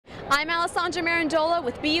I'm Alessandra Marandola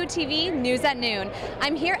with BUTV News at Noon.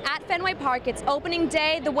 I'm here at Fenway Park. It's opening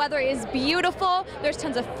day. The weather is beautiful. There's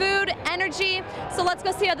tons of food, energy. So let's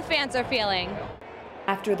go see how the fans are feeling.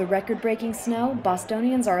 After the record-breaking snow,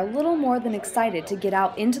 Bostonians are a little more than excited to get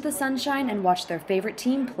out into the sunshine and watch their favorite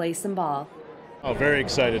team play some ball. Oh, very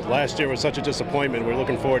excited. Last year was such a disappointment. We're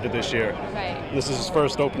looking forward to this year. Right. This is his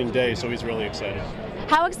first opening day, so he's really excited.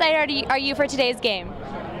 How excited are you for today's game?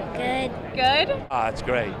 Good. Good? It's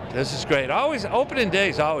great. This is great. Always, opening day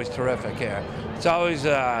is always terrific here. It's always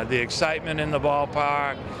the excitement in the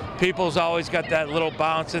ballpark. People's always got that little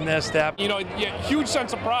bounce in their step. You know, huge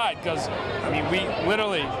sense of pride because, I mean, we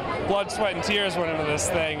literally, blood, sweat, and tears went into this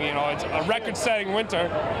thing. You know, it's a record-setting winter,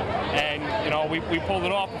 and, you know, we pulled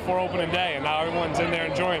it off before opening day, and now everyone's in there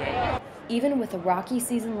enjoying it. Even with a rocky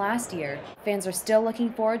season last year, fans are still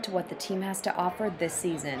looking forward to what the team has to offer this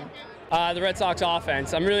season. The Red Sox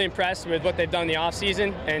offense. I'm really impressed with what they've done in the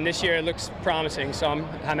offseason, and this year it looks promising, so I'm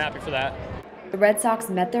happy for that. The Red Sox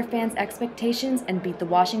met their fans' expectations and beat the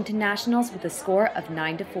Washington Nationals with a score of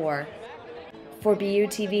 9-4. For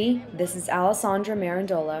BUTV, this is Alessandra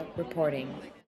Marandola reporting.